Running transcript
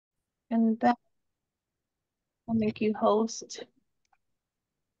And then I'll make you host.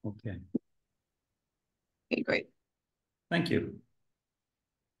 Okay, Okay, great. thank you.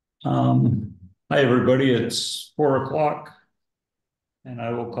 Hi, everybody. It's 4 o'clock, and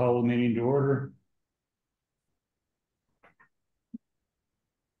I will call the meeting to order.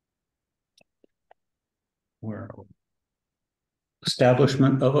 Where?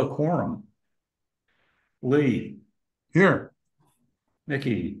 Establishment of a quorum. Lee. Here.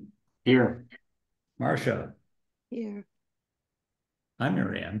 Mickey. Here. Marcia. Here. I'm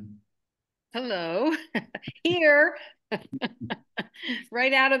Marianne. Hello. Here.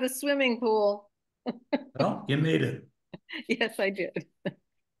 Right out of the swimming pool. Well, you made it. Yes, I did.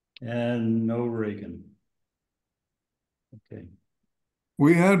 And no Reagan. Okay.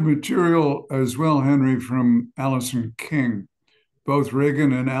 We had material as well, Henry, from Allison King. Both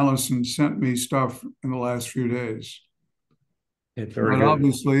Reagan and Allison sent me stuff in the last few days. Okay, very but good.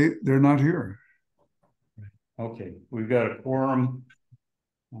 Obviously, they're not here. Okay, we've got a quorum.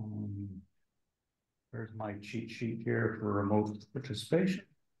 There's my cheat sheet here for remote participation.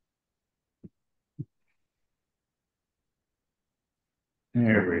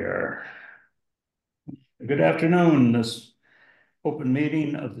 There we are. Good afternoon. This open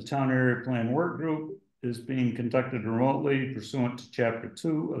meeting of the Town Area Plan Work Group is being conducted remotely pursuant to Chapter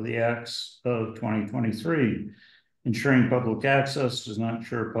 2 of the Acts of 2023. Ensuring public access does not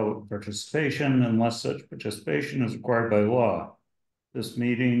ensure public participation unless such participation is required by law. This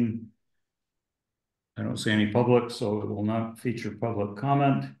meeting, I don't see any public, so it will not feature public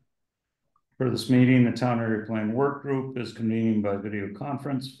comment. For this meeting, the Town Area Plan Work Group is convening by video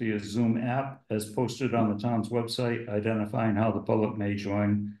conference via Zoom app as posted on the town's website, identifying how the public may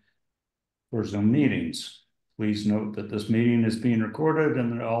join for Zoom meetings. Please note that this meeting is being recorded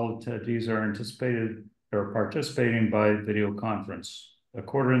and that all attendees are participating by video conference.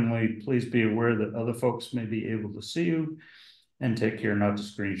 Accordingly, please be aware that other folks may be able to see you, and take care not to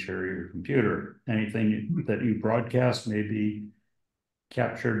screen share your computer. Anything that you broadcast may be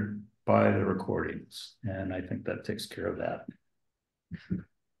captured by the recordings, and I think that takes care of that.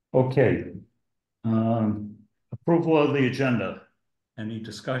 Okay. Approval of the agenda. Any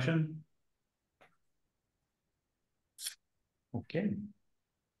discussion? Okay.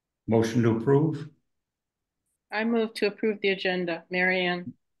 Motion to approve. I move to approve the agenda.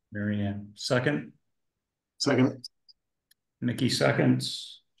 Marianne. Marianne, second. Second. Mickey,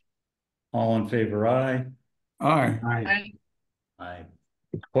 seconds. All in favor, aye. Aye. Aye. Aye.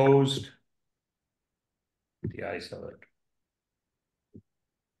 Opposed? The ayes have it.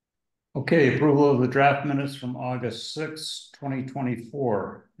 Okay, approval of the draft minutes from August 6,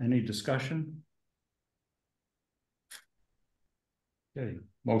 2024. Any discussion? Okay,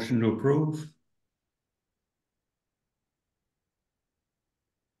 motion to approve.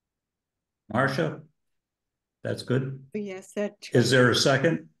 Marcia? That's good. Yes, that. Is there a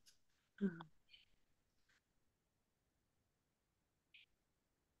second?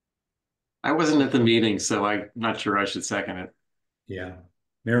 I wasn't at the meeting, so I'm not sure I should second it. Yeah.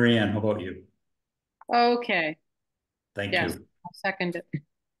 Marianne, how about you? Okay. Thank Yes, you. I'll second it.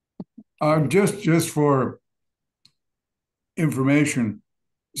 Just for information,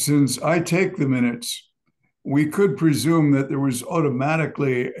 since I take the minutes, we could presume that there was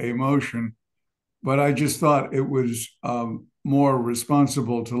automatically a motion, but I just thought it was more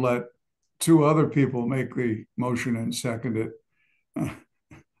responsible to let two other people make the motion and second it.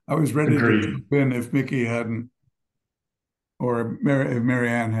 I was ready Agreed. to jump in if Mickey hadn't, or if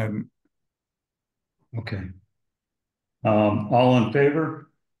Marianne hadn't. Okay. All in favor?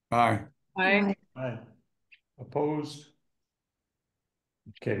 Aye. Aye. Aye. Opposed?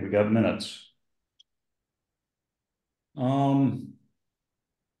 Okay, we got minutes. What's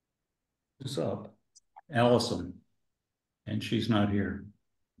up? Allison. And she's not here.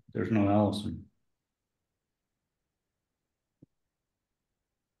 There's no Allison.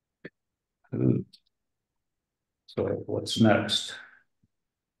 So what's next?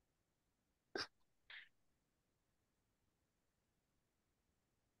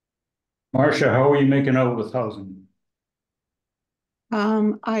 Marcia, how are you making out with housing?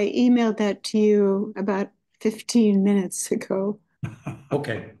 I emailed that to you about 15 minutes ago.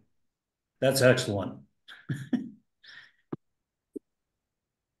 Okay, that's excellent.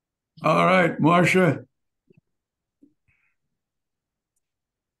 All right, Marcia.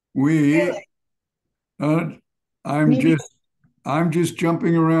 I'm just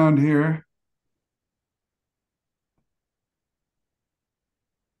jumping around here.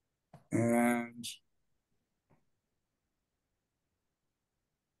 And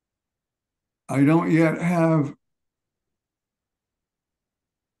I don't yet have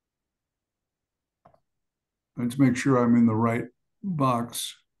Let's make sure I'm in the right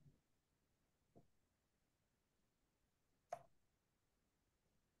box.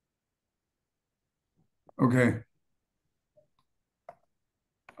 Okay.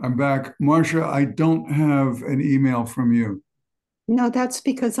 I'm back. Marcia, I don't have an email from you. No, that's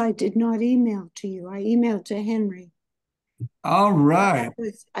because I did not email to you. I emailed to Henry. All right.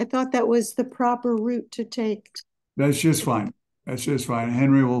 I thought that was the proper route to take. That's just fine. That's just fine.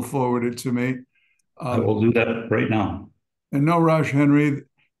 Henry will forward it to me. I will do that right now. And no rush, Henry.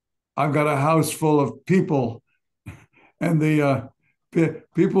 I've got a house full of people, and the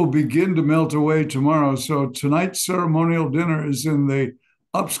people begin to melt away tomorrow. So tonight's ceremonial dinner is in the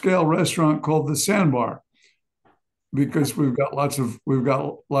upscale restaurant called the Sandbar, because we've got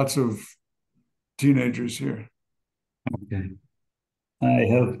lots of teenagers here. Okay. I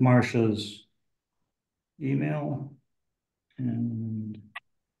have Marcia's email and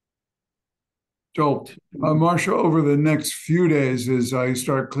So, Marcia, over the next few days, as I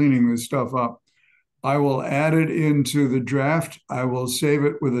start cleaning this stuff up, I will add it into the draft. I will save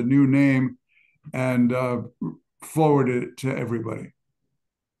it with a new name and forward it to everybody.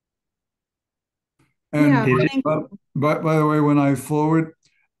 And Yeah, thank by, you. by the way, when I forward,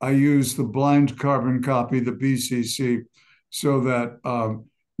 I use the blind carbon copy, the BCC, so that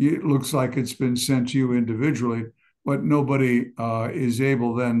it looks like it's been sent to you individually, but nobody is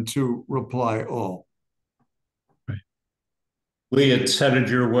able then to reply all. Lee, it's headed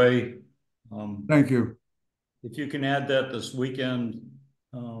your way. Thank you. If you can add that this weekend,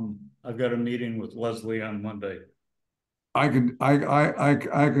 I've got a meeting with Leslie on Monday. I can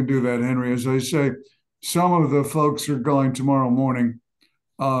do that, Henry. As I say, some of the folks are going tomorrow morning,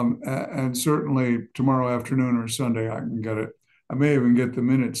 and certainly tomorrow afternoon or Sunday I can get it. I may even get the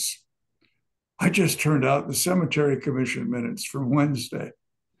minutes. I just turned out the Cemetery Commission minutes from Wednesday.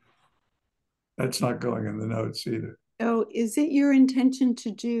 That's not going in the notes either. So is it your intention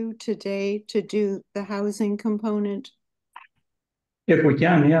to do today, to do the housing component? If we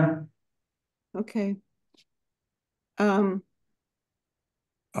can, yeah. Okay. Oh,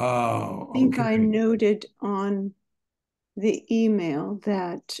 I think I okay. noted on the email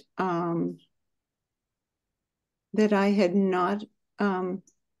that that I had not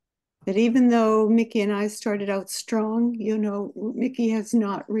that even though Mickey and I started out strong, you know, Mickey has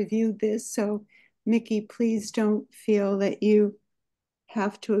not reviewed this. So Mickey, please don't feel that you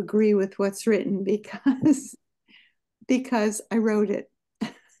have to agree with what's written because I wrote it.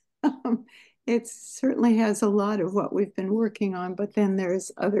 It certainly has a lot of what we've been working on, but then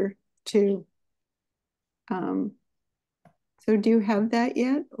there's other too. So do you have that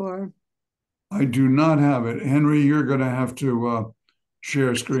yet, or? I do not have it. Henry, you're going to have to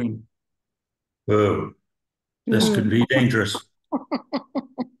share screen. Whoa, this could be dangerous.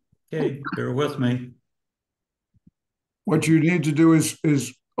 Okay, bear with me. What you need to do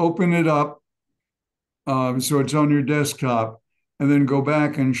is open it up so it's on your desktop, and then go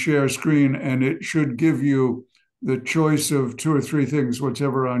back and share screen, and it should give you the choice of 2 or 3 things,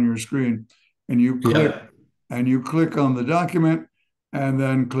 whatever on your screen, and you click on the document, and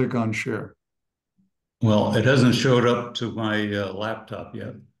then click on share. Well, it hasn't showed up to my laptop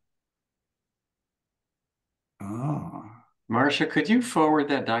yet. Ah, Marcia, could you forward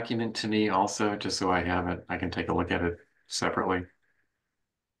that document to me also, just so I have it? I can take a look at it separately.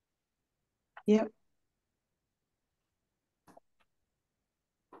 Yep.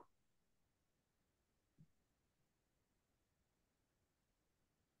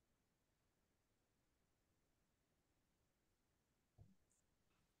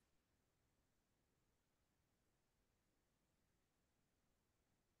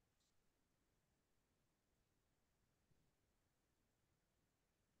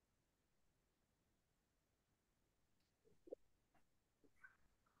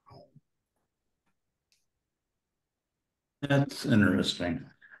 That's interesting.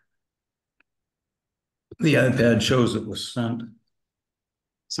 The iPad shows it was sent.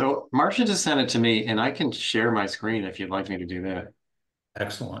 So Marcia just sent it to me, and I can share my screen if you'd like me to do that.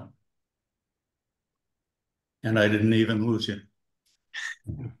 Excellent. And I didn't even lose you.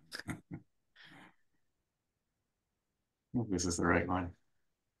 This is the right one.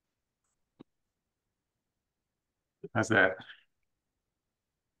 How's that?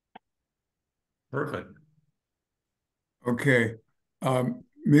 Perfect. okay.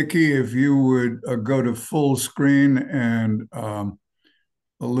 Mickey, if you would go to full screen and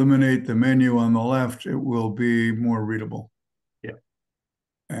eliminate the menu on the left, it will be more readable. Yeah.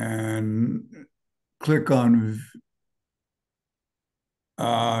 And click on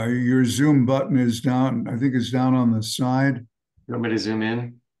your Zoom button is down. I think it's down on the side. You want me to zoom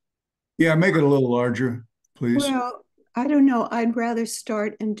in? Yeah, make it a little larger, please? Well, I don't know. I'd rather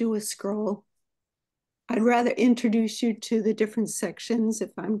start and do a scroll. I'd rather introduce you to the different sections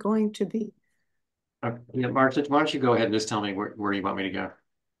if I'm going to be. Yeah, Martha, why don't you go ahead and just tell me where you want me to go?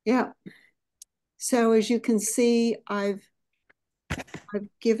 Yeah. So as you can see, I've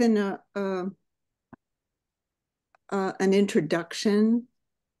given an introduction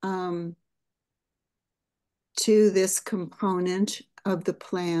to this component of the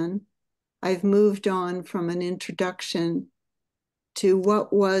plan. I've moved on from an introduction to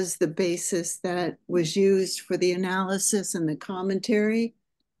what was the basis that was used for the analysis and the commentary.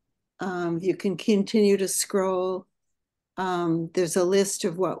 You can continue to scroll. There's a list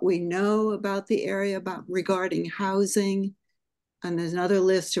of what we know about the area regarding housing, and there's another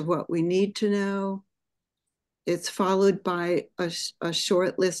list of what we need to know. It's followed by a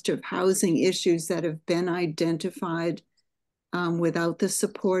short list of housing issues that have been identified without the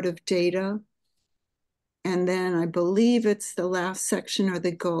support of data. And then I believe it's the last section are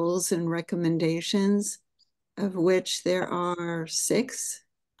the goals and recommendations, of which there are 6,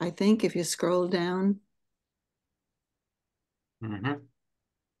 I think, if you scroll down. Mm-hmm.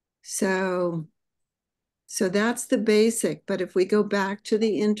 So that's the basic. But if we go back to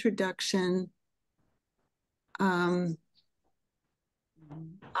the introduction, I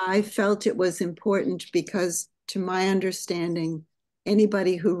felt it was important because, to my understanding,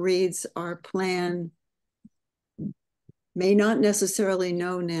 anybody who reads our plan may not necessarily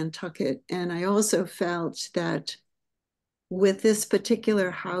know Nantucket. And I also felt that with this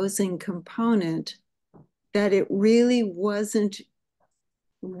particular housing component, that it really wasn't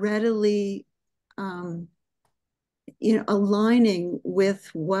readily aligning with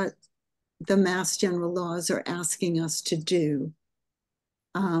what the Mass General laws are asking us to do.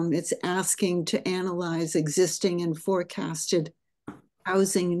 It's asking to analyze existing and forecasted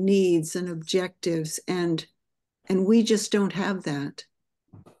housing needs and objectives, and we just don't have that.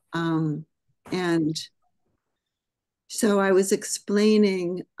 And so I was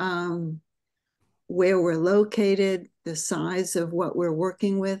explaining where we're located, the size of what we're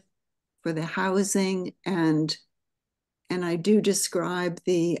working with for the housing, and I do describe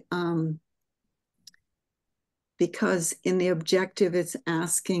the because in the objective it's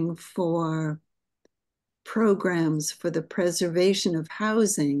asking for programs for the preservation of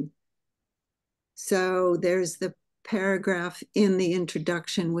housing. So there's the paragraph in the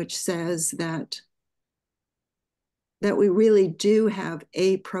introduction which says that we really do have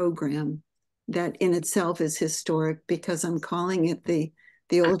a program that in itself is historic, because I'm calling it the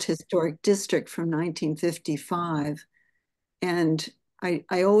old historic district from 1955. And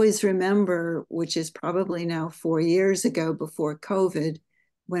I always remember, which is probably now 4 years ago before COVID,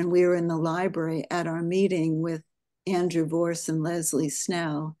 when we were in the library at our meeting with Andrew Vorse and Leslie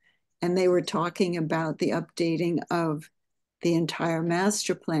Snell, and they were talking about the updating of the entire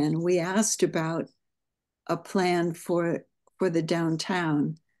master plan. We asked about a plan for the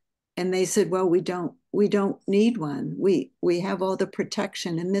downtown, and they said, well, we don't need one. We have all the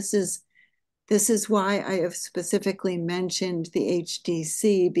protection. And this is why I have specifically mentioned the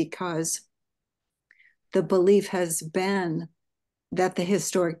HDC, because the belief has been that the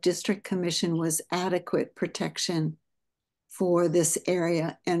Historic District Commission was adequate protection for this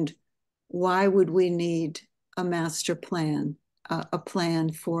area. And why would we need a master plan, a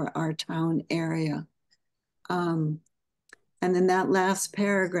plan for our town area? And then that last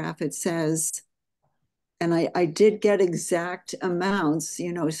paragraph, it says, and I did get exact amounts,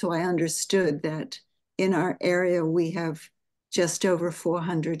 so I understood that in our area, we have just over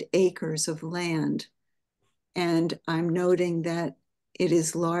 400 acres of land. And I'm noting that it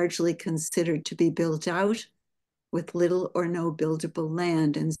is largely considered to be built out with little or no buildable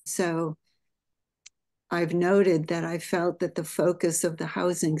land. And so I've noted that I felt that the focus of the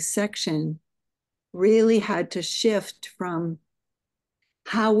housing section really had to shift from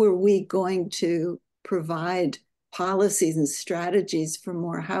how were we going to provide policies and strategies for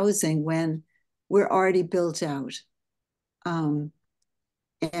more housing when we're already built out. And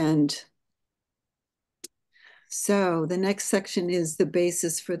so the next section is the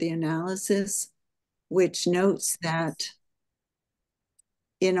basis for the analysis, which notes that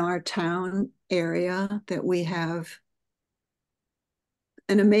in our town area that we have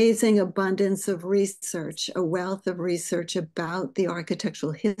an amazing abundance of research, a wealth of research about the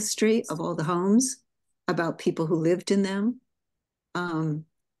architectural history of all the homes, about people who lived in them.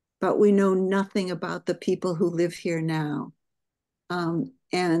 But we know nothing about the people who live here now.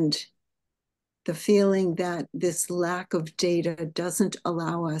 And the feeling that this lack of data doesn't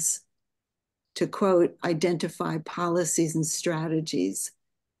allow us to, quote, identify policies and strategies,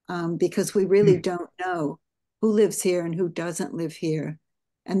 because we really don't know who lives here and who doesn't live here.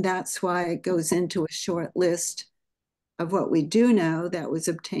 And that's why it goes into a short list of what we do know that was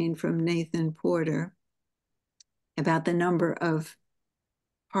obtained from Nathan Porter about the number of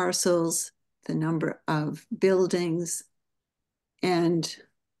parcels, the number of buildings, and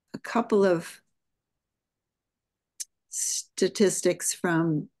a couple of statistics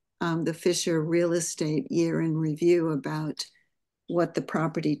from the Fisher Real Estate Year in Review about what the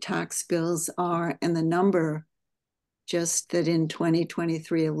property tax bills are, and the number, just that in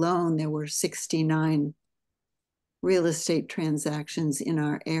 2023 alone, there were 69 real estate transactions in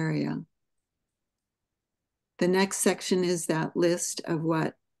our area. The next section is that list of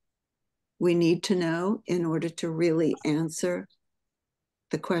what we need to know in order to really answer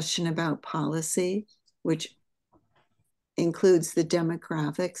the question about policy, which includes the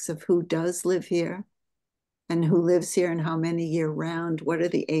demographics of who does live here and who lives here and how many year round, what are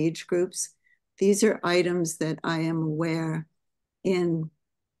the age groups. These are items that I am aware in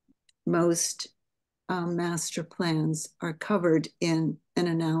most master plans are covered in an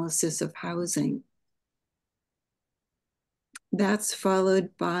analysis of housing. That's followed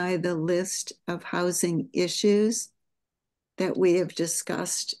by the list of housing issues that we have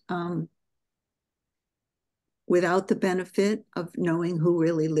discussed without the benefit of knowing who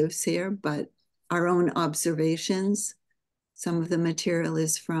really lives here, but our own observations. Some of the material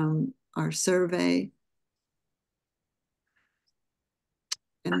is from our survey.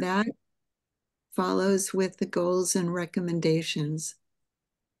 And that follows with the goals and recommendations.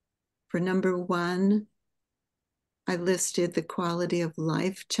 For number 1, I listed the quality of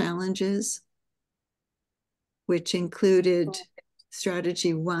life challenges, which included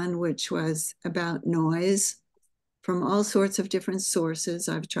strategy 1, which was about noise from all sorts of different sources.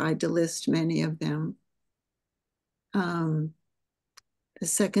 I've tried to list many of them. The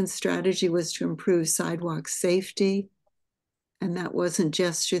second strategy was to improve sidewalk safety. And that wasn't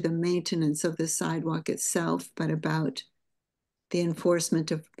just through the maintenance of the sidewalk itself, but about the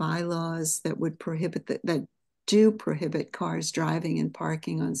enforcement of bylaws that would prohibit, that do prohibit cars driving and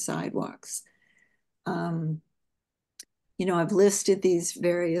parking on sidewalks. You know, I've listed these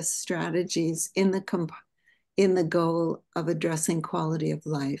various strategies in the goal of addressing quality of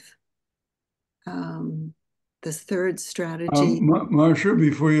life. The third strategy. Marcia,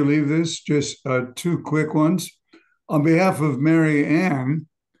 before you leave this, just 2 quick ones. On behalf of Mary Ann,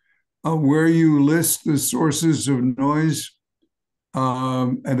 where you list the sources of noise,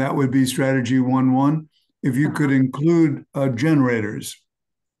 and that would be strategy 1.1, if you could include generators.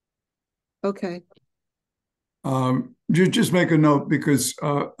 Okay. Just make a note, because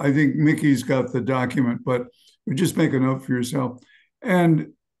I think Mickey's got the document, but just make a note for yourself.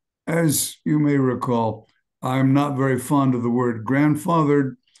 And as you may recall, I'm not very fond of the word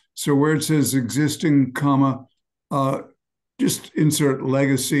grandfathered. So where it says existing, comma, just insert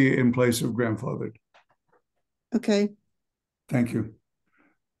legacy in place of grandfathered. Okay. Thank you.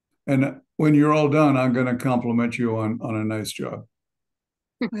 And when you're all done, I'm going to compliment you on a nice job.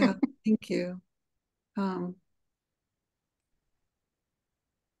 Well, thank you.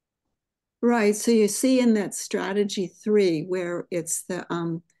 Right. So you see in that strategy 3, where it's the,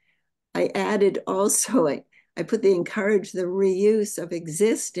 I added also, I put the encourage the reuse of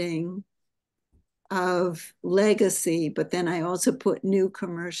existing, of legacy, but then I also put new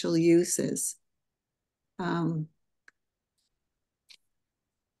commercial uses. So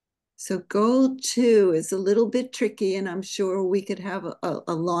goal 2 is a little bit tricky, and I'm sure we could have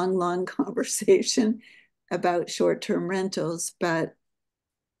a long conversation about short-term rentals, but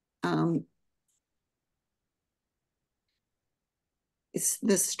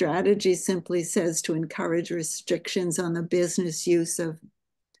the strategy simply says to encourage restrictions on the business use of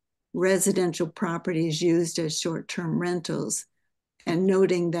residential properties used as short-term rentals, and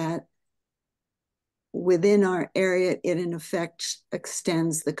noting that within our area, it in effect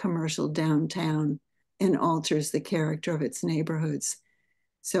extends the commercial downtown and alters the character of its neighborhoods.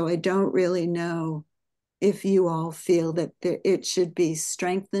 So I don't really know if you all feel that it should be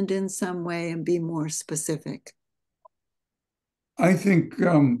strengthened in some way and be more specific. I think,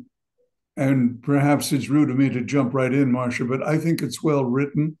 and perhaps it's rude of me to jump right in, Marcia, but I think it's well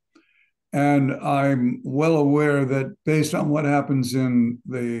written. And I'm well aware that based on what happens in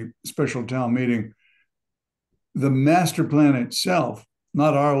the special town meeting, the master plan itself,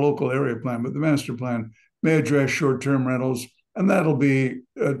 not our local area plan, but the master plan may address short-term rentals, and that'll be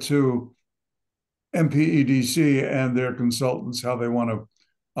to MPEDC and their consultants, how they want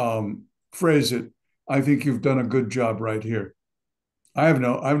to phrase it. I think you've done a good job right here. I have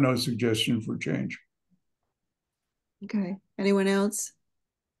no suggestion for change. Okay. Anyone else?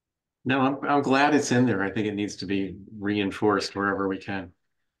 No, I'm glad it's in there. I think it needs to be reinforced wherever we can.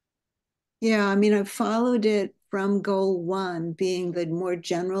 Yeah, I mean, I followed it from goal 1 being the more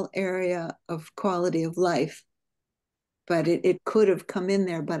general area of quality of life. But it could have come in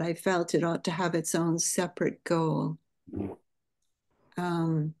there, but I felt it ought to have its own separate goal.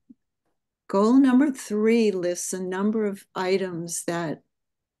 Goal number 3 lists a number of items that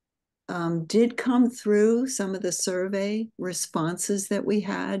did come through some of the survey responses that we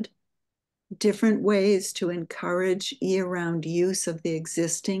had, different ways to encourage year-round use of the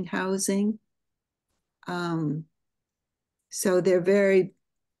existing housing. So they're very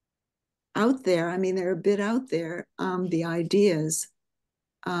out there. I mean, they're a bit out there, the ideas.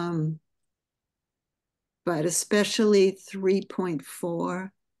 But especially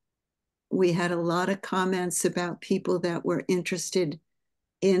 3.4, we had a lot of comments about people that were interested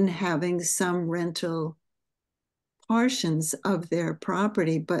in having some rental portions of their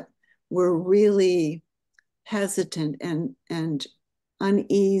property, but were really hesitant and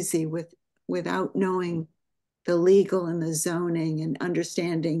uneasy without knowing the legal and the zoning and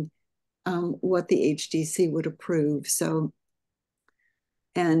understanding what the HDC would approve. So,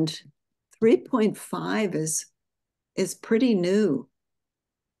 and 3.5 is pretty new.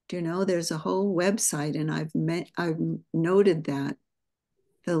 You know, there's a whole website, and I've noted that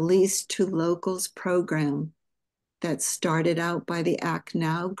the Lease to Locals program that started out by the Act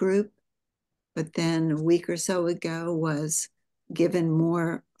Now group, but then a week or so ago was given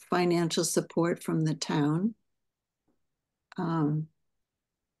more financial support from the town.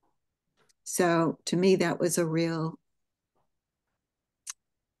 So to me, that was a real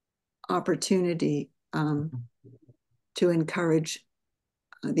opportunity to encourage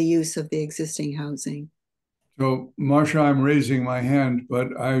the use of the existing housing. So, Marcia, I'm raising my hand,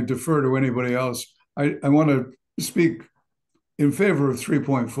 but I defer to anybody else. I want to speak in favor of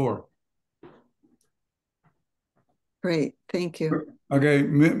 3.4. Great, thank you. Okay,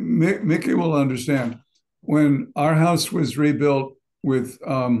 Mickey will understand. When our house was rebuilt with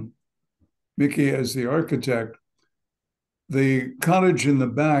Mickey as the architect, the cottage in the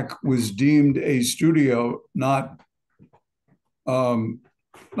back was deemed a studio, not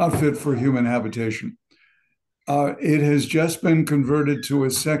fit for human habitation. It has just been converted to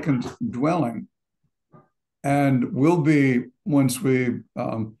a second dwelling, and will be, once we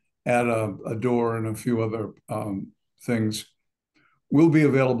add a door and a few other things, will be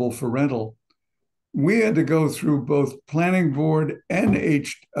available for rental. We had to go through both planning board and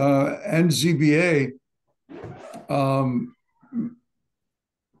ZBA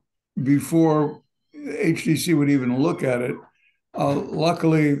before HDC would even look at it.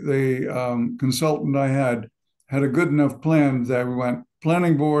 Luckily, the consultant I had a good enough plan that we went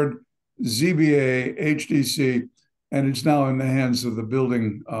planning board, ZBA, HDC, and it's now in the hands of the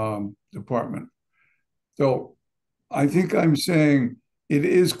building department. So I think I'm saying it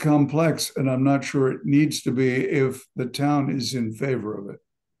is complex, and I'm not sure it needs to be if the town is in favor of it.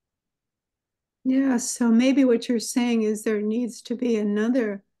 Yeah, so maybe what you're saying is there needs to be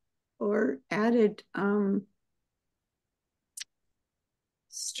another or added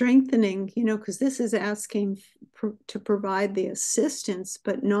strengthening, you know, because this is asking to provide the assistance,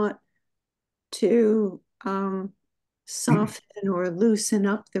 but not to soften or loosen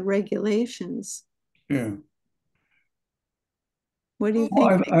up the regulations. Yeah. What do you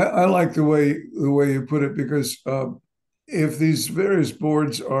Well, think? I like the way you put it, because if these various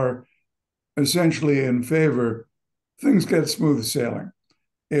boards are essentially in favor, things get smooth sailing.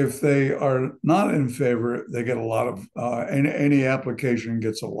 If they are not in favor, they get a lot of any application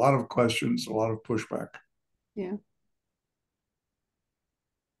gets a lot of questions, a lot of pushback. Yeah.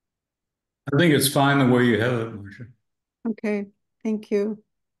 I think it's fine the way you have it, Marcia. Okay, thank you.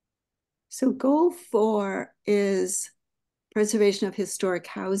 So goal 4 is preservation of historic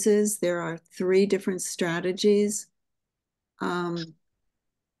houses. There are 3 different strategies.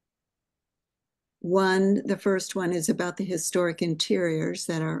 The first one is about the historic interiors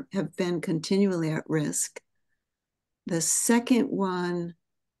that have been continually at risk. The second one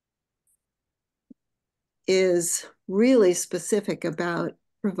is really specific about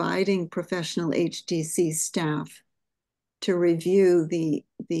providing professional HDC staff to review the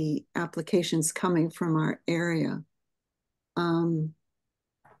applications coming from our area.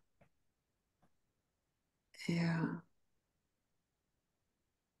 Yeah.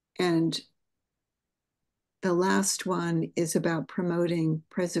 And the last one is about promoting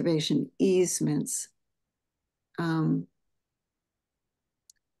preservation easements. I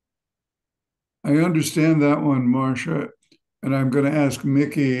understand that one, Marcia, and I'm going to ask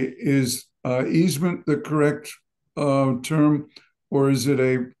Mickey, is easement the correct term, or is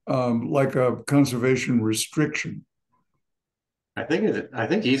it like a conservation restriction? I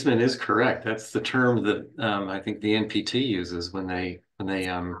think easement is correct. That's the term that I think the NPT uses when they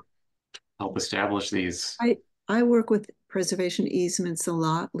help establish these. I work with preservation easements a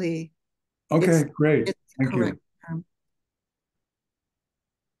lot, Lee. Okay, great. It's the Thank you. correct term.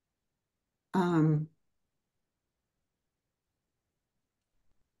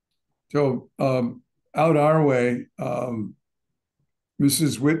 So out our way,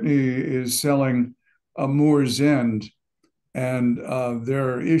 Mrs. Whitney is selling a Moor's End, and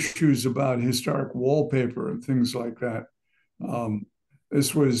there are issues about historic wallpaper and things like that.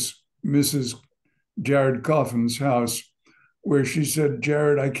 This was Mrs. Jared Coffin's house, where she said,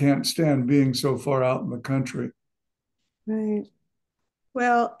 Jared, I can't stand being so far out in the country. Right.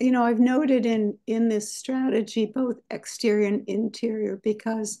 Well, you know, I've noted in this strategy both exterior and interior,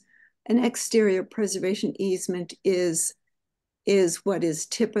 because an exterior preservation easement is what is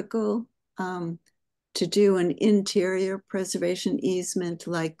typical. To do an interior preservation easement,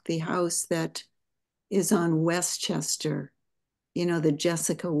 like the house that is on Westchester, you know, the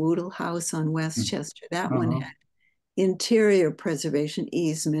Jessica Woodle house on Westchester, that one had interior preservation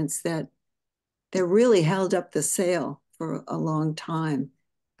easements that really held up the sale for a long time.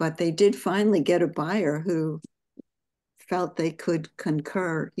 But they did finally get a buyer who felt they could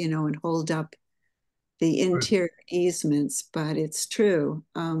concur, you know, and hold up the interior easements. But it's true.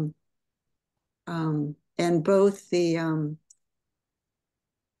 And both the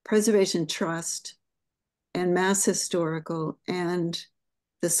Preservation Trust and Mass Historical and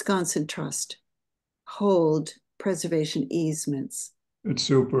the Wisconsin Trust hold preservation easements. It's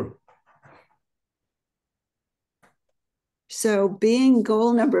super. So being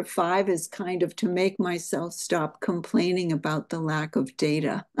goal number 5 is kind of to make myself stop complaining about the lack of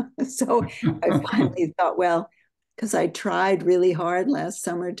data. So I finally thought, well, because I tried really hard last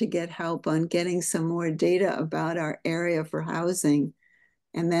summer to get help on getting some more data about our area for housing.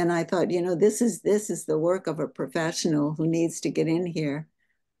 And then I thought, you know, this is the work of a professional who needs to get in here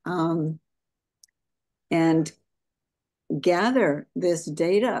and gather this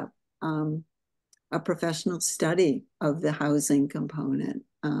data, a professional study of the housing component.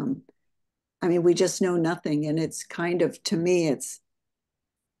 I mean, we just know nothing. And it's kind of, to me, it's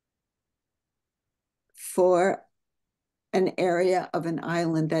for an area of an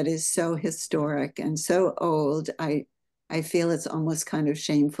island that is so historic and so old. I feel it's almost kind of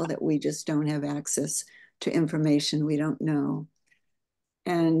shameful that we just don't have access to information we don't know.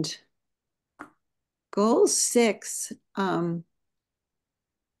 And goal 6,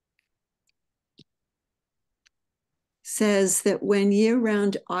 says that when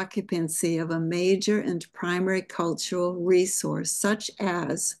year-round occupancy of a major and primary cultural resource, such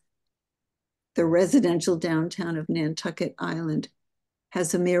as the residential downtown of Nantucket Island,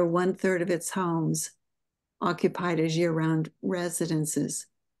 has a mere 1/3 of its homes occupied as year-round residences,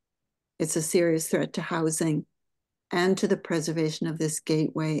 it's a serious threat to housing and to the preservation of this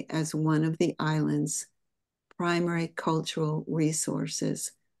gateway as one of the island's primary cultural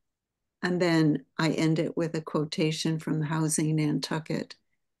resources. And then I end it with a quotation from Housing Nantucket.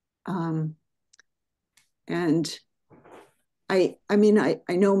 And I mean, I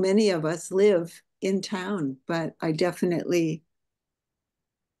know many of us live in town, but I definitely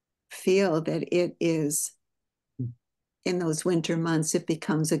feel that it is, in those winter months, it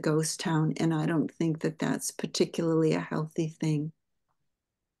becomes a ghost town. And I don't think that that's particularly a healthy thing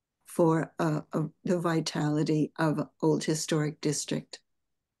for the vitality of Old Historic District.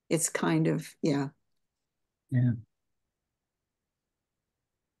 It's kind of, yeah. Yeah.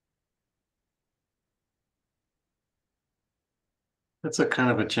 That's a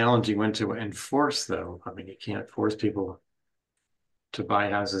kind of a challenging one to enforce, though. I mean, you can't force people to buy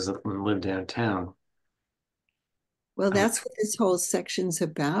houses and live downtown. Well, that's what this whole section's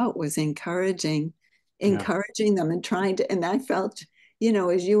about, was encouraging them and trying to, and I felt, you know,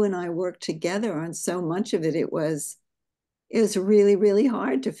 as you and I worked together on so much of it, it was really, really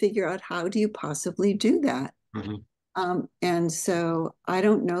hard to figure out how do you possibly do that. And so I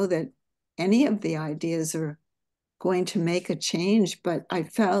don't know that any of the ideas are going to make a change, but I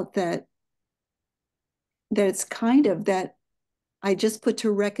felt that it's kind of that I just put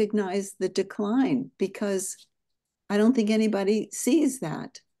to recognize the decline, because I don't think anybody sees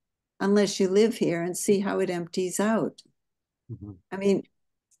that unless you live here and see how it empties out. I mean,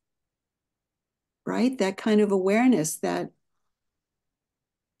 right? That kind of awareness that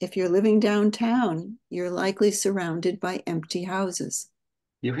if you're living downtown, you're likely surrounded by empty houses.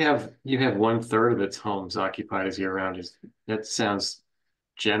 You have 1/3 of its homes occupied as year round. That sounds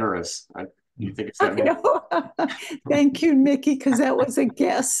generous. You think it's I that many? know. Thank you, Mickey, because that was a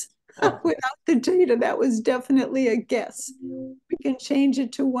guess. Without the data, that was definitely a guess. We can change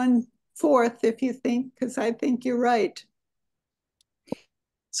it to 1/4 if you think, because I think you're right.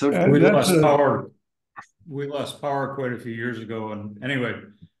 So We That's lost a, power. We lost power quite a few years ago, and anyway,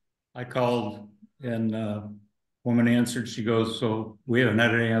 I called and woman answered. She goes, "So we haven't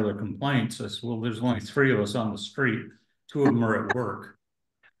had any other complaints." I said, "Well, there's only 3 of us on the street. 2 of them are at work."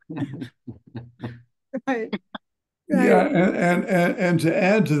 Right, yeah, right. and to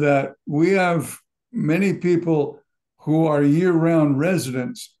add to that, we have many people who are year-round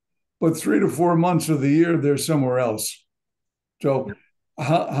residents, but 3 to 4 months of the year they're somewhere else. So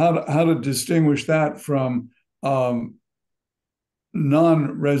how to distinguish that from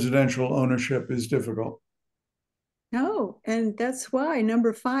non-residential ownership is difficult. No, and that's why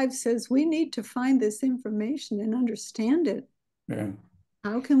number 5 says we need to find this information and understand it. Yeah.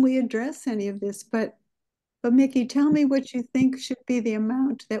 How can we address any of this? But Mickey, tell me what you think should be the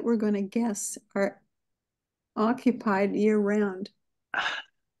amount that we're going to guess are occupied year round.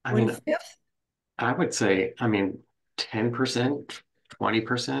 I mean, 1/5? I would say, I mean, 10%,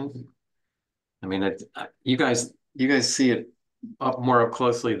 20%. I mean, you guys see it more up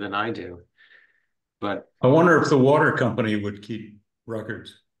closely than I do, but I wonder if the water company would keep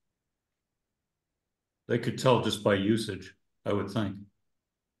records. They could tell just by usage, I would think.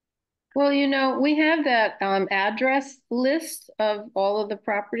 Well, we have that address list of all of the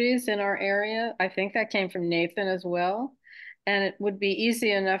properties in our area. I think that came from Nathan as well. And it would be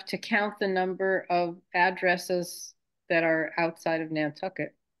easy enough to count the number of addresses that are outside of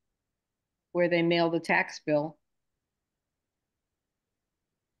Nantucket where they mail the tax bill.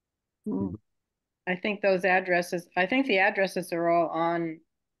 Mm. I think the addresses are all on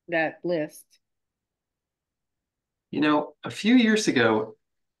that list. a few years ago,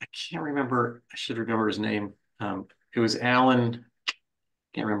 I can't remember, I should remember his name. It was Alan,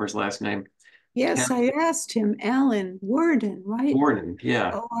 can't remember his last name. Yes, Ken I asked him, Alan Worden, right? Gordon,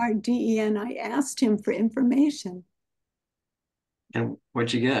 yeah. Orden. I asked him for information. And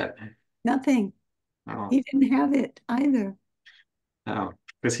what'd you get? Nothing. Oh, He didn't have it either. oh,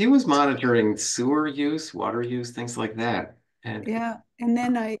 because he was monitoring sewer use, water use, things like that. And Yeah. And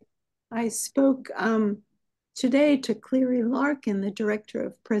then I spoke today to Cleary Larkin, the director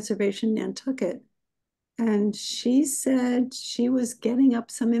of Preservation Nantucket. And she said she was getting up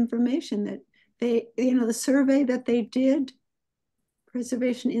some information that the survey that they did,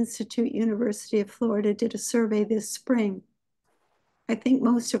 Preservation Institute, University of Florida, did a survey this spring. I think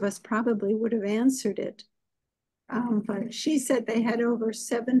most of us probably would have answered it. But she said they had over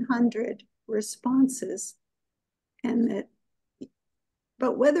 700 responses, and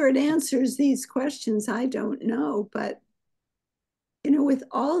but whether it answers these questions, I don't know. But with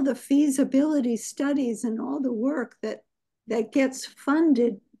all the feasibility studies and all the work that gets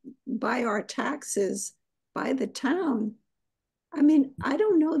funded by our taxes, by the town, I mean, I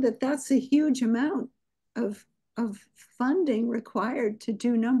don't know that that's a huge amount of funding required to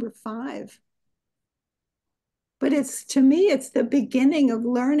do number 5. But to me, it's the beginning of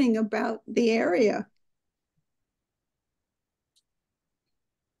learning about the area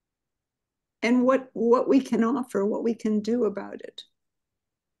and what we can offer, what we can do about it.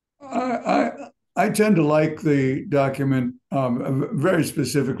 I tend to like the document, very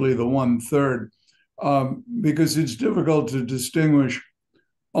specifically the 1/3, because it's difficult to distinguish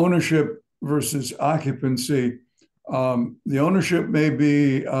ownership versus occupancy. The ownership may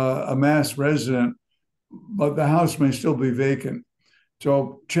be a mass resident, but the house may still be vacant.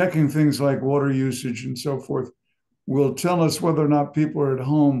 So checking things like water usage and so forth will tell us whether or not people are at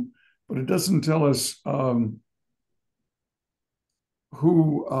home, but it doesn't tell us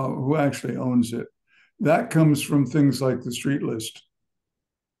who actually owns it. That comes from things like the street list,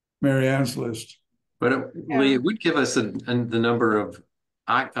 Mary Ann's list. but Lee, it would give us the number of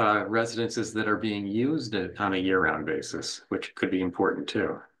residences that are being used on a year-round basis, which could be important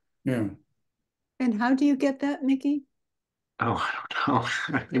too. Yeah. And how do you get that, Mickey? Oh, I don't know.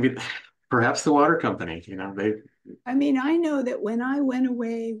 Maybe perhaps the water company, I mean, I know that when I went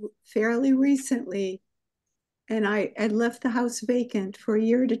away fairly recently and I had left the house vacant for a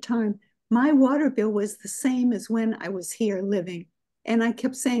year at a time, my water bill was the same as when I was here living. And I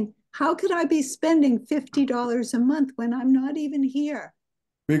kept saying, how could I be spending $50 a month when I'm not even here?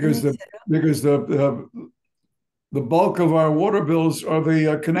 Because the bulk of our water bills are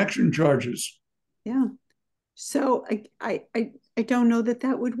the connection charges. Yeah. So I don't know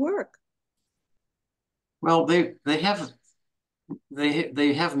that would work. Well, they have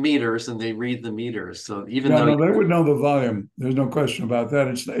they have meters and they read the meters. So even Yeah, though no, they would know the volume. There's no question about that.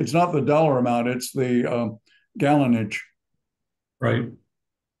 It's not the dollar amount, it's the gallonage. Right. And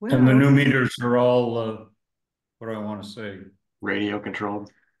the Well, new meters are all, what do I want to say? radio controlled,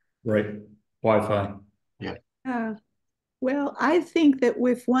 Right, Wi-Fi. yeah. uh, well, I think that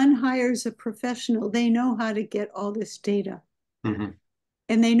if one hires a professional, they know how to get all this data Mhm.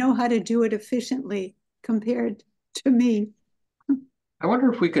 and they know how to do it efficiently compared to me. I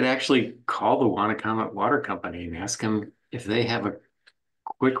wonder if we could actually call the Wanacoma Water Company and ask them if they have a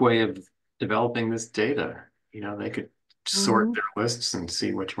quick way of developing this data. You know, they could sort Mhm. their lists and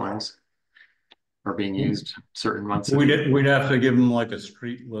see which ones are being used certain months of the We'd, year. we'd have to give them like a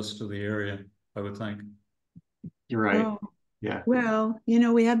street list of the area, I would think. You're right. Oh, Yeah. well,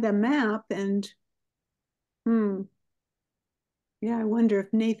 we have the map and, hmm, yeah, I wonder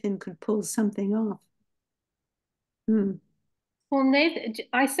if Nathan could pull something off. Hmm. Well, Nathan,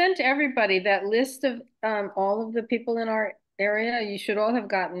 I sent everybody that list of all of the people in our area. You should all have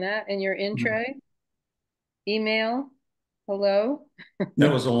gotten that in your in tray. Email. Hello.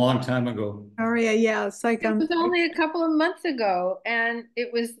 That was a long time ago. Sorry, yeah, it's like It was only a couple of months ago, and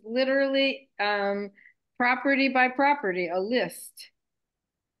it was literally property by property, a list.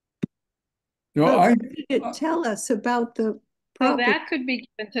 You know, But I what did it tell us about the So property? that could be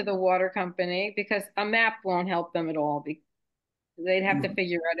given to the water company because a map won't help them at all. They'd have to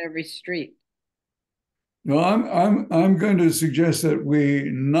figure out every street. no, I'm going to suggest that we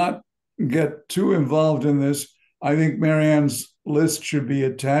not get too involved in this. I think Marianne's list should be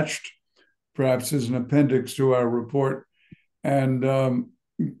attached, perhaps as an appendix to our report, and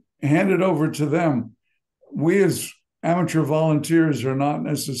hand it over to them. We as amateur volunteers are not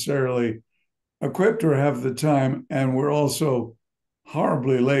necessarily equipped or have the time, and we're also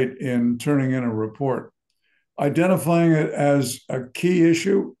horribly late in turning in a report. Identifying it as a key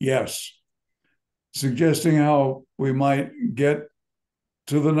issue, yes. Suggesting how we might get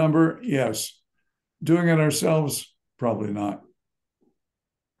to the number, yes. Doing it ourselves, probably not.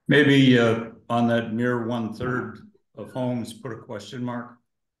 Maybe on that mere 1/3 of homes, put a question mark.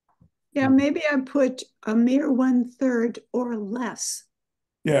 Yeah, maybe I put a mere 1/3 or less.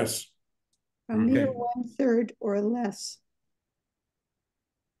 Yes. A mere Okay. 1/3 or less.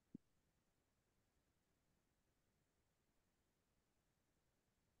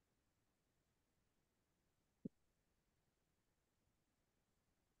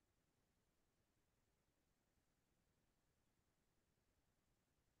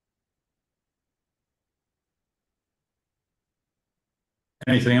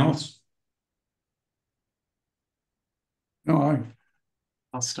 Anything else? No,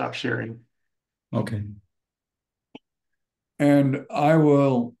 I'll stop sharing. Okay. and I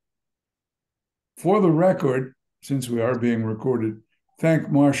will, for the record, since we are being recorded, thank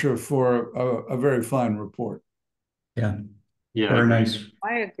Marcia for a very fine report. Yeah, Yeah. very nice.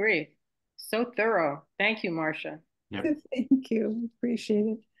 I agree. So thorough. Thank you, Marcia. Yeah. Thank you, appreciate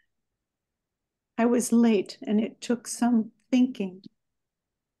it. I was late and it took some thinking.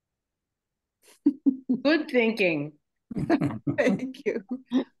 Good thinking. Thank you.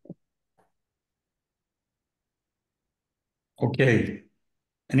 Okay.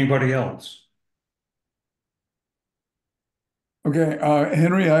 Anybody else? Okay,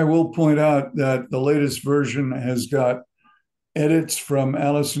 Henry, I will point out that the latest version has got edits from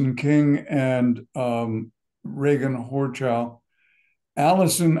Allison King and Reagan Horchow.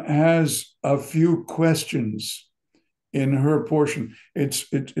 Allison has a few questions in her portion. It's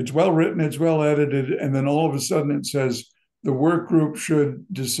well written, it's well edited, and then all of a sudden it says the work group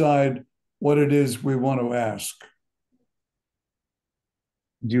should decide what it is we want to ask.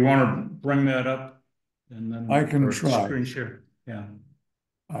 Do you want to bring that up? And then I can or try. Screen share. Yeah.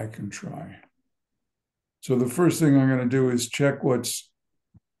 I can try. So the first thing I'm going to do is check what's,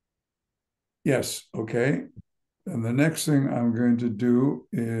 yes, okay. And the next thing I'm going to do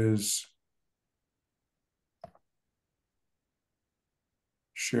is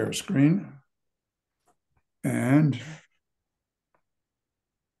share screen. And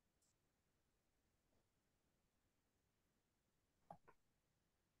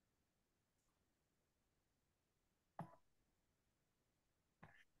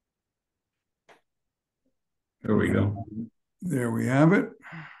There we go. there we have it.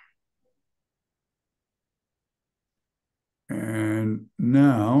 And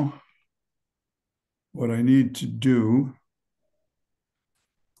now what I need to do,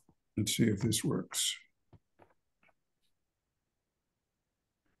 let's see if this works.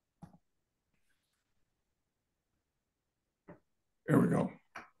 There we go.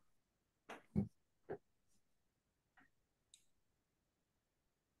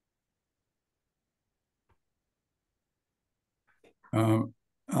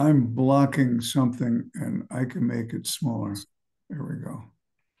 I'm blocking something and I can make it smaller. There we go.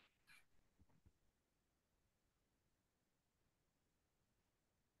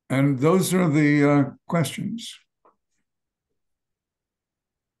 And those are the questions.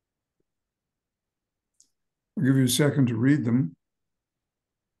 I'll give you a second to read them.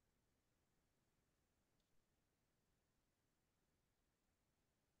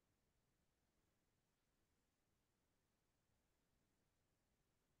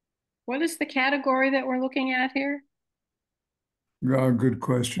 What is the category that we're looking at here? Good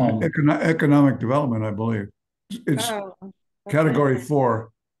question. Economic development, I believe. It's Oh, okay. category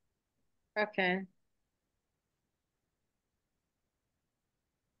 4. Okay.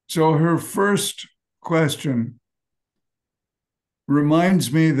 So her first question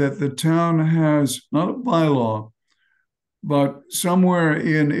reminds me that the town has not a bylaw, but somewhere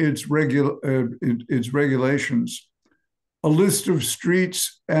in its regulations, a list of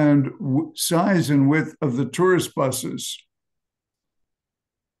streets and size and width of the tourist buses,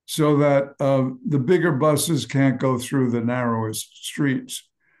 so that the bigger buses can't go through the narrowest streets.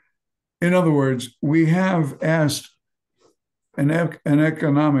 In other words, we have asked an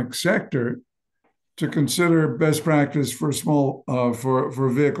economic sector to consider best practice for small for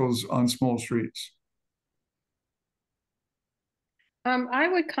vehicles on small streets. I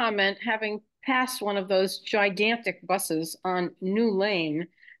would comment, having passed one of those gigantic buses on New Lane,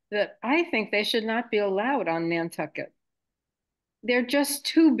 that I think they should not be allowed on Nantucket. They're just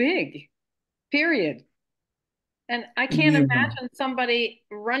too big, period. And I can't Yeah. imagine somebody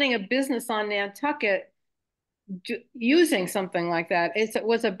running a business on Nantucket using something like that. It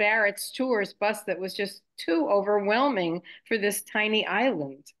was a Barrett's Tours bus that was just too overwhelming for this tiny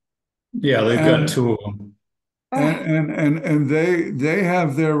island. Yeah, they've got 2 of them. Oh, And they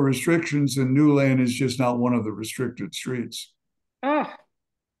have their restrictions, and New Lane is just not one of the restricted streets. oh,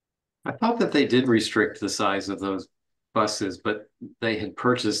 I thought that they did restrict the size of those buses, but they had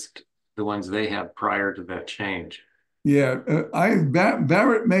purchased the ones they have prior to that change. Yeah,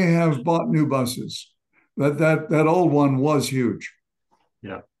 Barrett may have bought new buses. That old one was huge.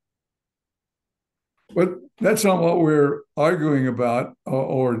 Yeah. But that's not what we're arguing about,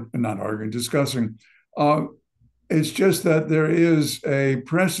 or not arguing, discussing. It's just that there is a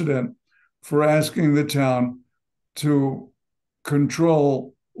precedent for asking the town to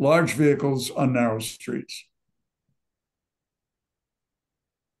control large vehicles on narrow streets.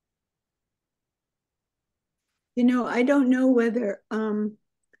 You know, I don't know whether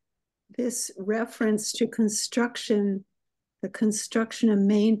this reference to construction, the construction and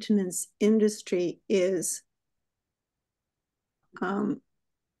maintenance industry is, to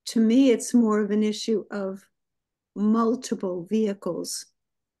me, it's more of an issue of multiple vehicles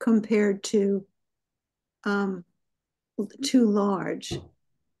compared to too large.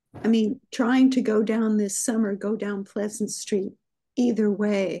 I mean, trying to go down this summer, go down Pleasant Street, either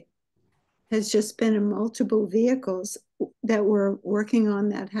way, has just been in multiple vehicles that were working on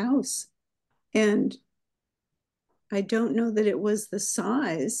that house. And I don't know that it was the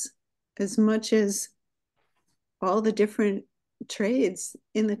size as much as all the different trades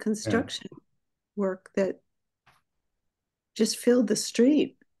in the construction work that just filled the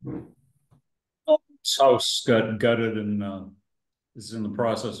street. This house got gutted and is in the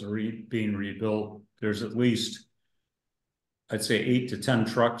process of being rebuilt. There's at least, I'd say, 8 to 10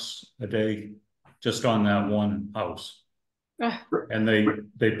 trucks a day just on that one house. oh. And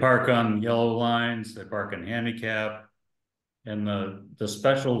they park on yellow lines, they park in handicap, and the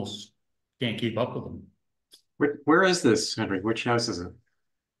specials can't keep up with them. Where is this, Henry? Which house is it?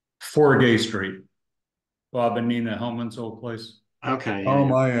 4 Gay Street, Bob and Nina Hellman's old place. Okay. Oh, Yeah.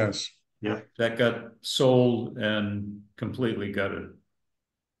 my, yes. Yeah. That got sold and completely gutted.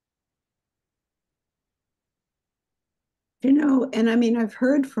 You know, and I mean, I've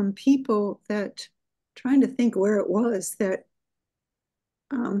heard from people that, trying to think where it was, that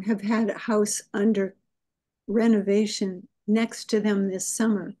have had a house under renovation next to them this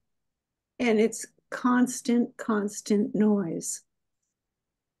summer. And it's constant noise.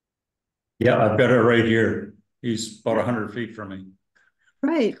 Yeah, I've got it right here. He's about 100 feet from me.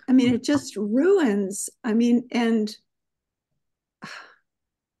 Right. I mean, it just ruins. I mean, and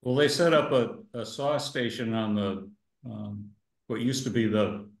Well, they set up a saw station on the what used to be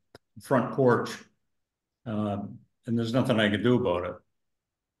the front porch, and there's nothing I could do about it.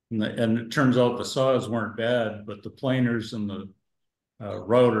 And it turns out the saws weren't bad, but the planers and the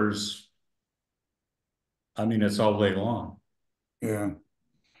routers, I mean, it's all day long. Yeah.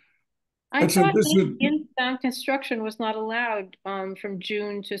 I That's a- thought this is- in construction was not allowed from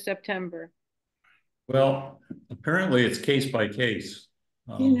June to September. Well, apparently it's case by case.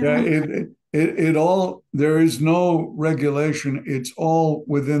 You know. Yeah, it all, there is no regulation. It's all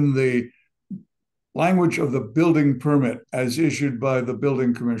within the language of the building permit as issued by the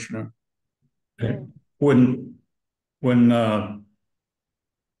building commissioner. When when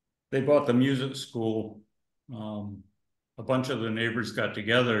they bought the music school, a bunch of the neighbors got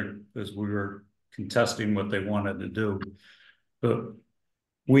together because we were contesting what they wanted to do. But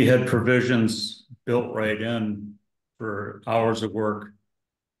we had provisions built right in for hours of work,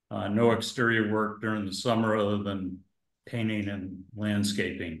 no exterior work during the summer other than painting and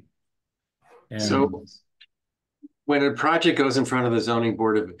landscaping. And So when a project goes in front of the zoning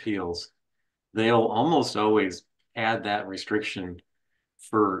board of appeals, they'll almost always add that restriction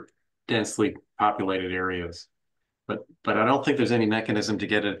for densely populated areas. But I don't think there's any mechanism to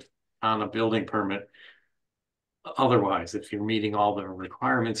get it on a building permit. Otherwise, if you're meeting all the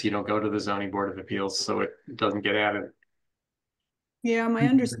requirements, you don't go to the zoning board of appeals, so it doesn't get added. Yeah, my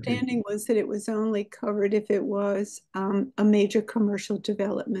understanding was that it was only covered if it was a major commercial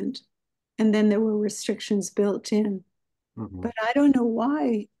development. And then there were restrictions built in. But I don't know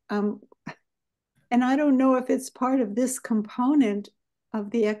why. And I don't know if it's part of this component of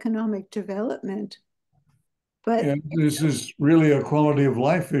the economic development. But Yeah, this is really a quality of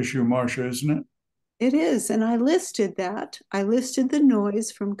life issue, Marcia, isn't it? it is. And I listed that. I listed the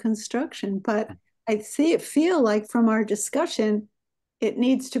noise from construction. But I feel like from our discussion, it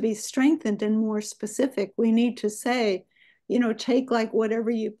needs to be strengthened and more specific. We need to say, you know, take like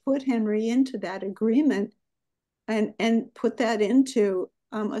whatever you put, Henry, into that agreement and put that into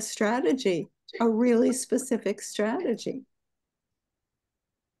a strategy, a really specific strategy.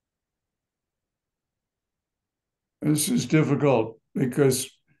 This is difficult because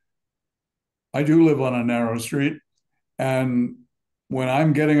I do live on a narrow street, and when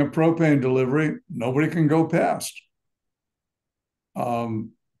I'm getting a propane delivery, nobody can go past.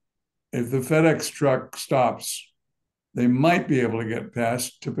 If the FedEx truck stops, they might be able to get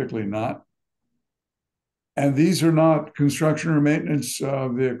past, typically not. And these are not construction or maintenance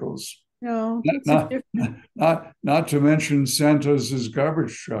vehicles. No, that's a different. Not to mention Santos's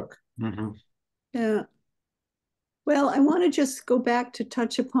garbage truck. Yeah. Well, I want to just go back to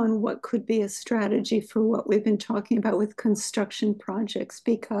touch upon what could be a strategy for what we've been talking about with construction projects,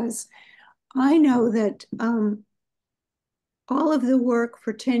 because I know that all of the work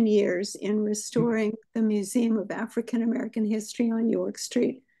for 10 years in restoring the Museum of African American History on York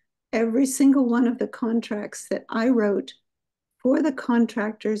Street, every single one of the contracts that I wrote for the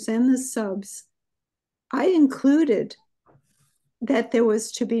contractors and the subs, I included that there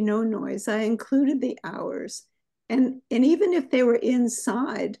was to be no noise. I included the hours. And even if they were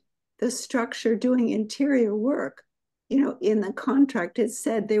inside the structure doing interior work, you know, in the contract, it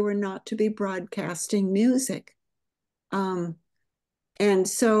said they were not to be broadcasting music. And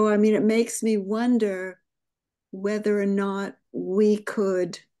so, I mean, it makes me wonder whether or not we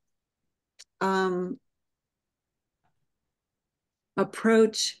could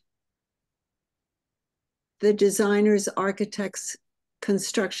approach the designers, architects,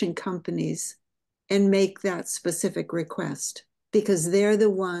 construction companies and make that specific request, because they're the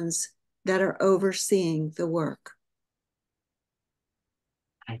ones that are overseeing the work.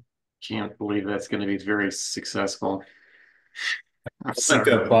 I can't believe that's going to be very successful. I think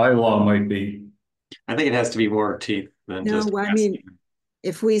a bylaw might be. I think it has to be more teeth than No, just. I mean,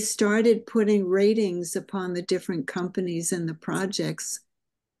 if we started putting ratings upon the different companies and the projects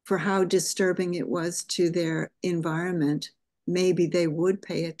for how disturbing it was to their environment, maybe they would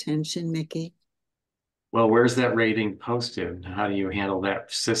pay attention, Mickey. Well, where's that rating posted? How do you handle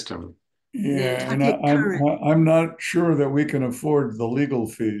that system? Yeah, and I'm not sure that we can afford the legal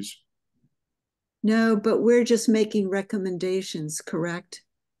fees. No, but we're just making recommendations, correct?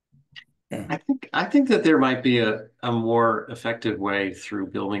 Yeah. I think that there might be a more effective way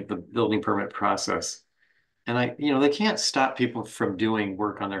through the building permit process. And they can't stop people from doing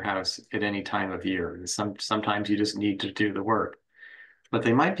work on their house at any time of year. Sometimes you just need to do the work. But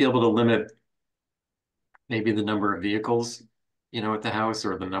they might be able to limit maybe the number of vehicles, at the house,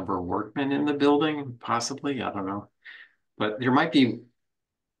 or the number of workmen in the building, possibly. I don't know. But there might be,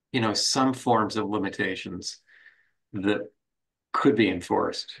 some forms of limitations that could be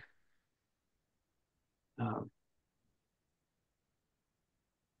enforced. A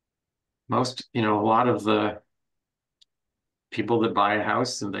lot of the people that buy a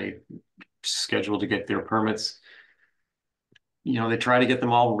house and they schedule to get their permits, they try to get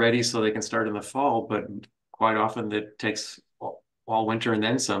them all ready so they can start in the fall, but quite often it takes all winter and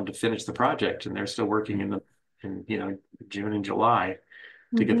then some to finish the project, and they're still working in June and July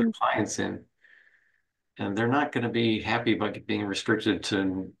to get their clients in. and they're not going to be happy by being restricted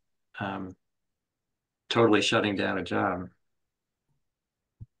to totally shutting down a job.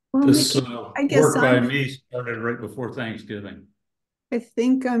 Well, This Mickey, I guess work by me started right before Thanksgiving. I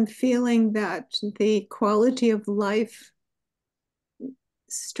think I'm feeling that the quality of life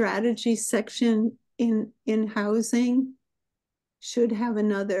strategy section in housing should have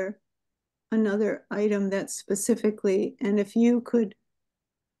another item that's specifically, and if you could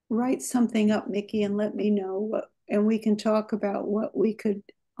write something up, Mickey, and let me know what, and we can talk about what we could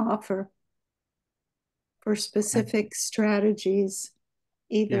offer for specific strategies,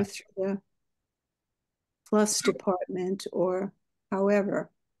 either Yeah. through the plus department or however.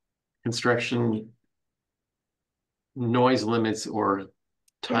 Construction noise limits or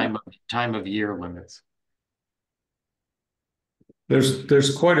time of year limits.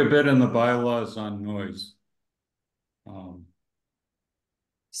 There's quite a bit in the bylaws on noise.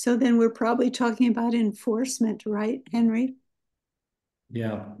 So then we're probably talking about enforcement, right, Henry?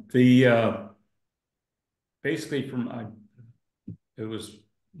 Yeah, the basically it was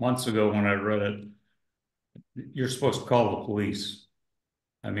months ago when I read it. You're supposed to call the police.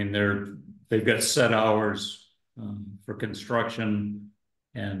 I mean, they've got set hours for construction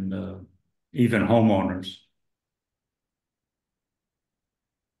and even homeowners.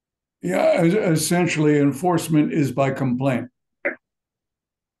 Yeah, essentially enforcement is by complaint.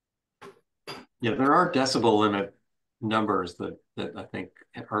 Yeah, there are decibel limit numbers that I think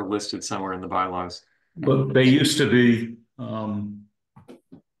are listed somewhere in the bylaws. But they used to be,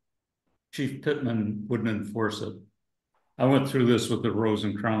 Chief Pittman wouldn't enforce it. I went through this with the Rose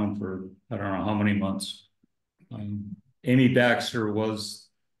and Crown for, I don't know how many months. Amy Baxter was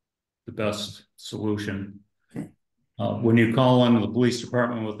the best solution. When you call into the police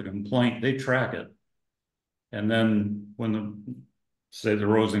department with a complaint, they track it. And then when say the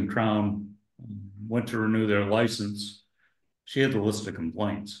Rose and Crown went to renew their license, she had the list of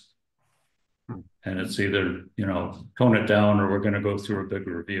complaints. And it's either, tone it down or we're going to go through a big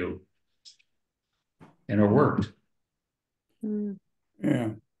review. And it worked. Yeah.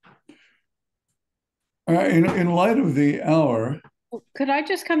 In light of the hour. Could I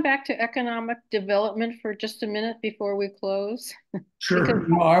just come back to economic development for just a minute before we close? Sure.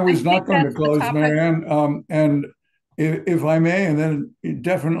 No, I was not going to close, Marianne. And if I may, and then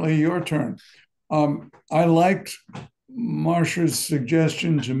definitely your turn. I liked Marcia's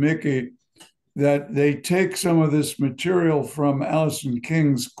suggestion to Mickey that they take some of this material from Allison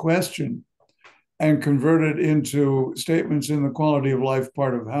King's question and convert it into statements in the quality of life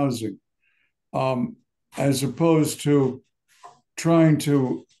part of housing, as opposed to trying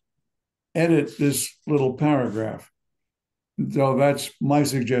to edit this little paragraph. So that's my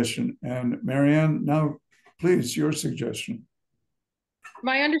suggestion. And Marianne, now please, your suggestion.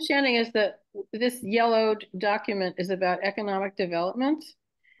 My understanding is that this yellowed document is about economic development.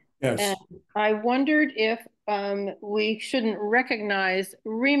 Yes. And I wondered if we shouldn't recognize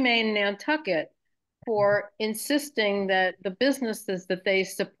Remain Nantucket for insisting that the businesses that they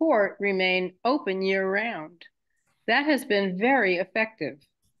support remain open year-round. That has been very effective.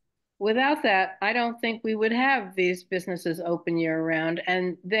 Without that, I don't think we would have these businesses open year-round,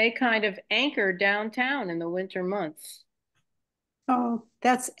 and they kind of anchor downtown in the winter months. Oh,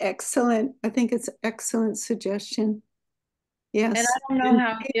 that's excellent. I think it's an excellent suggestion. Yes. And I don't know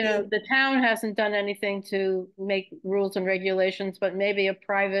how, the town hasn't done anything to make rules and regulations, but maybe a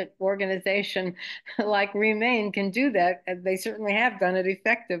private organization like Remain can do that. And they certainly have done it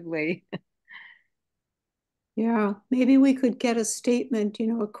effectively. Yeah, maybe we could get a statement,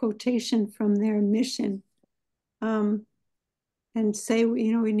 a quotation from their mission, and say,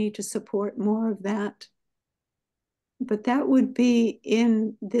 we need to support more of that. But that would be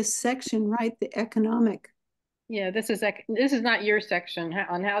in this section, right? The economic. Yeah, this is not your section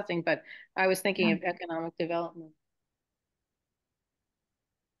on housing, but I was thinking of economic development.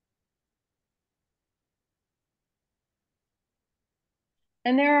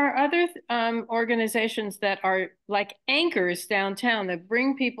 And there are other organizations that are like anchors downtown that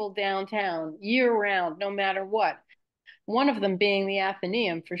bring people downtown year round, no matter what. One of them being the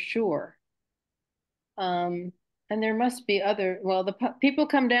Athenaeum for sure. And there must be the people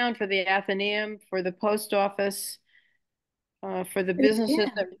come down for the Athenaeum, for the post office, for the businesses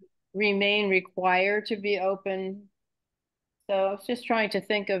that remain required to be open. So I was just trying to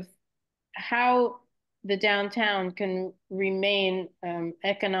think of how the downtown can remain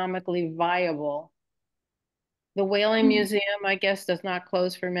economically viable. The Whaling Museum, I guess, does not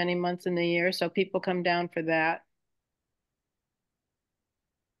close for many months in the year, so people come down for that.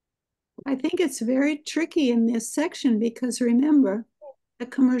 I think it's very tricky in this section because remember, the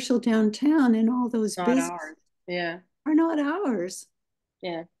commercial downtown and all those Not businesses ours. Yeah, are not ours.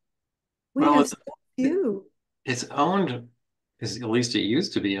 yeah. We Well, have so few. it's owned, at least it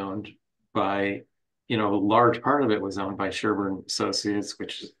used to be owned by, a large part of it was owned by Sherburne Associates,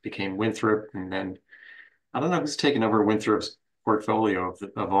 which became Winthrop, and then I don't know who's taken over Winthrop's portfolio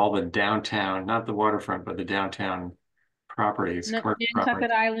of all the downtown, not the waterfront, but the downtown properties, commercial properties.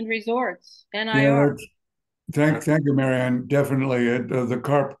 Nantucket Island Resorts, Yeah, NIR. thank you, Marianne. Definitely the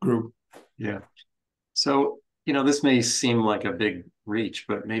CARP group. Yeah. So, this may seem like a big reach,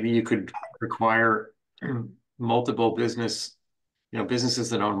 but maybe you could require multiple businesses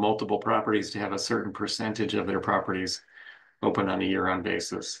that own multiple properties to have a certain percentage of their properties open on a year-round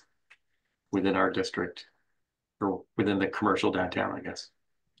basis within our district or within the commercial downtown, I guess.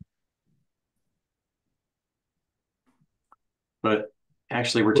 But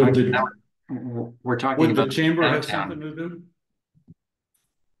actually, we're talking Would the about chamber have downtown. something to do?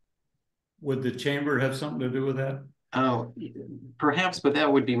 Would the chamber have something to do with that? Oh, perhaps, but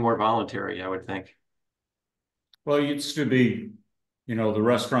that would be more voluntary, I would think. Well, it used to be, the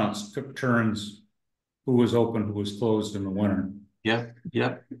restaurants took turns, who was open, who was closed in the winter. Yep,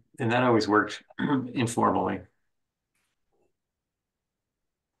 yep. And that always worked informally.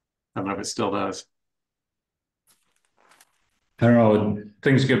 I don't know if it still does. I don't know,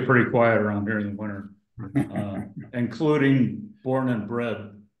 things get pretty quiet around here in the winter, including Born and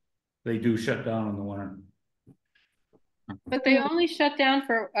Bred. They do shut down in the winter. But they only shut down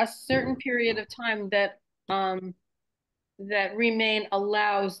for a certain period of time that Remain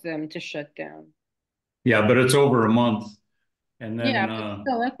allows them to shut down. Yeah, but it's over a month. And then Yeah, but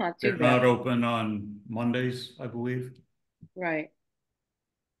still, that's not too they're bad. not open on Mondays, I believe. Right.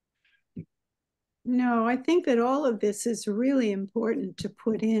 No, I think that all of this is really important to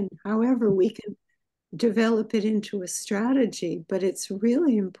put in. However, we can develop it into a strategy, but it's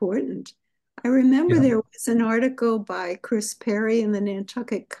really important. I remember there was an article by Chris Perry in the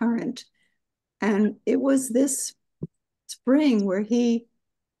Nantucket Current, and it was this spring where he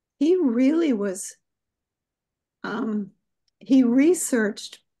really was he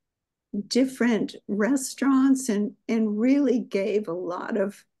researched different restaurants and really gave a lot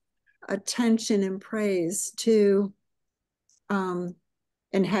of attention and praise to and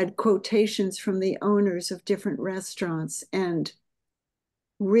had quotations from the owners of different restaurants and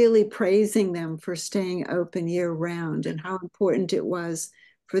really praising them for staying open year round and how important it was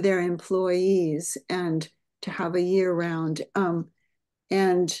for their employees and to have a year round.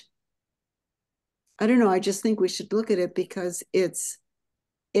 And I don't know, I just think we should look at it because it's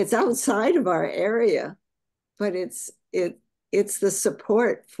outside of our area, but it's the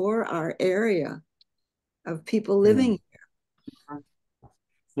support for our area of people living here.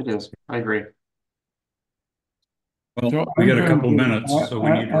 It is. I agree. Well, So we got a couple minutes, so we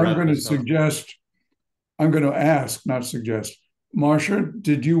need to I'm wrap going to this up. I'm going to ask, not suggest. Marcia,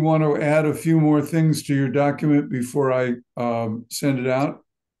 did you want to add a few more things to your document before I send it out?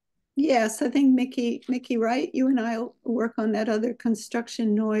 Yes, I think Mickey, right? You and I will work on that other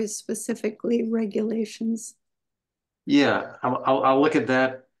construction noise, specifically regulations. Yeah, I'll look at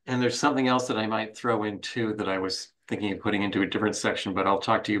that. And there's something else that I might throw in too that I was thinking of putting into a different section, but I'll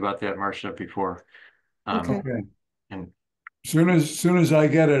talk to you about that, Marcia, before. Okay. Okay. And Soon as I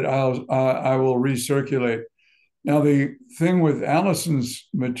get it, I will recirculate. Now the thing with Allison's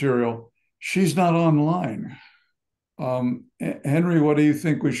material, she's not online. Henry, what do you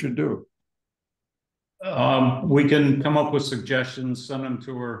think we should do? We can come up with suggestions, send them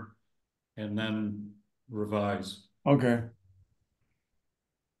to her, and then revise. Okay.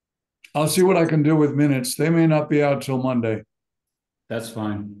 I'll see what I can do with minutes. They may not be out till Monday. That's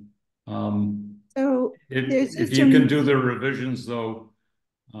fine. So If you can do the revisions though,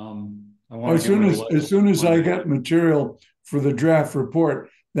 I want As soon as I get material for the draft report,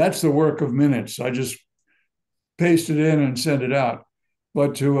 that's the work of minutes. I just paste it in and send it out.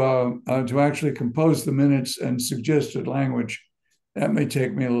 But to actually compose the minutes and suggested language, that may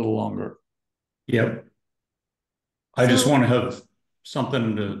take me a little longer. Yep. I just want to have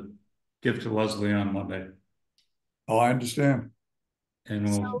something to give to Leslie on Monday. Oh, I understand. And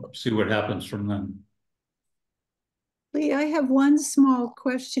we'll see what happens from then. Lee, I have one small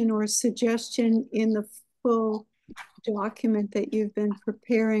question or suggestion in the full document that you've been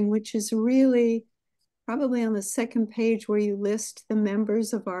preparing, which is really probably on the second page where you list the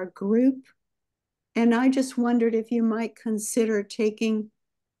members of our group. And I just wondered if you might consider taking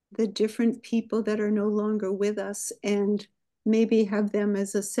the different people that are no longer with us and maybe have them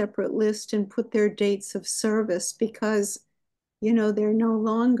as a separate list and put their dates of service, because they're no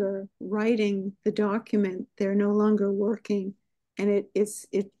longer writing the document, they're no longer working, and it's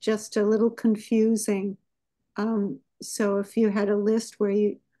just a little confusing. So if you had a list where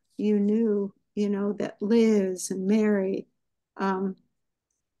you knew, that Liz and Mary, I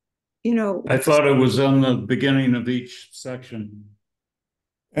thought it was on the beginning of each section.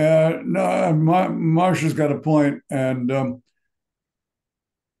 No, Marcia's got a point, and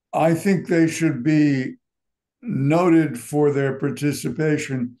I think they should be noted for their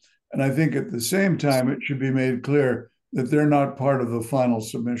participation. And I think at the same time, it should be made clear that they're not part of the final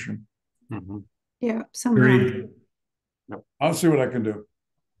submission. Mhm. yeah, somehow. Agreed. I'll see what I can do.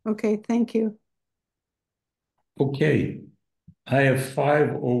 Okay, thank you. Okay, I have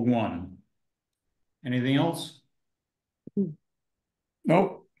 501. Anything else?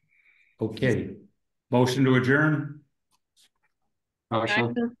 Nope. Okay, motion to adjourn. I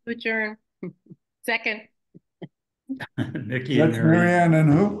Motion. move to adjourn. Second, Nikki and That's Mary. Marianne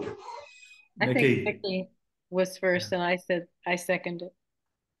and who? I think Nikki. Vicky was first and I said, I seconded.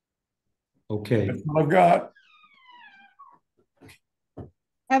 Okay, That's what I've got.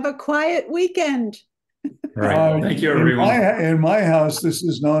 Have a quiet weekend. all right, thank you, In everyone. in my house, this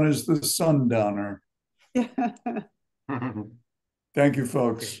is known as the sundowner. Thank you,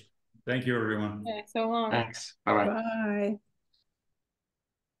 folks. Thank you, everyone. Okay, so long. Thanks. Bye-bye. Bye.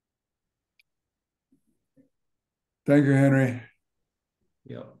 Thank you, Henry.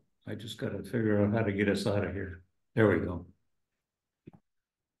 Yeah, I just gotta figure out how to get us out of here. There we go.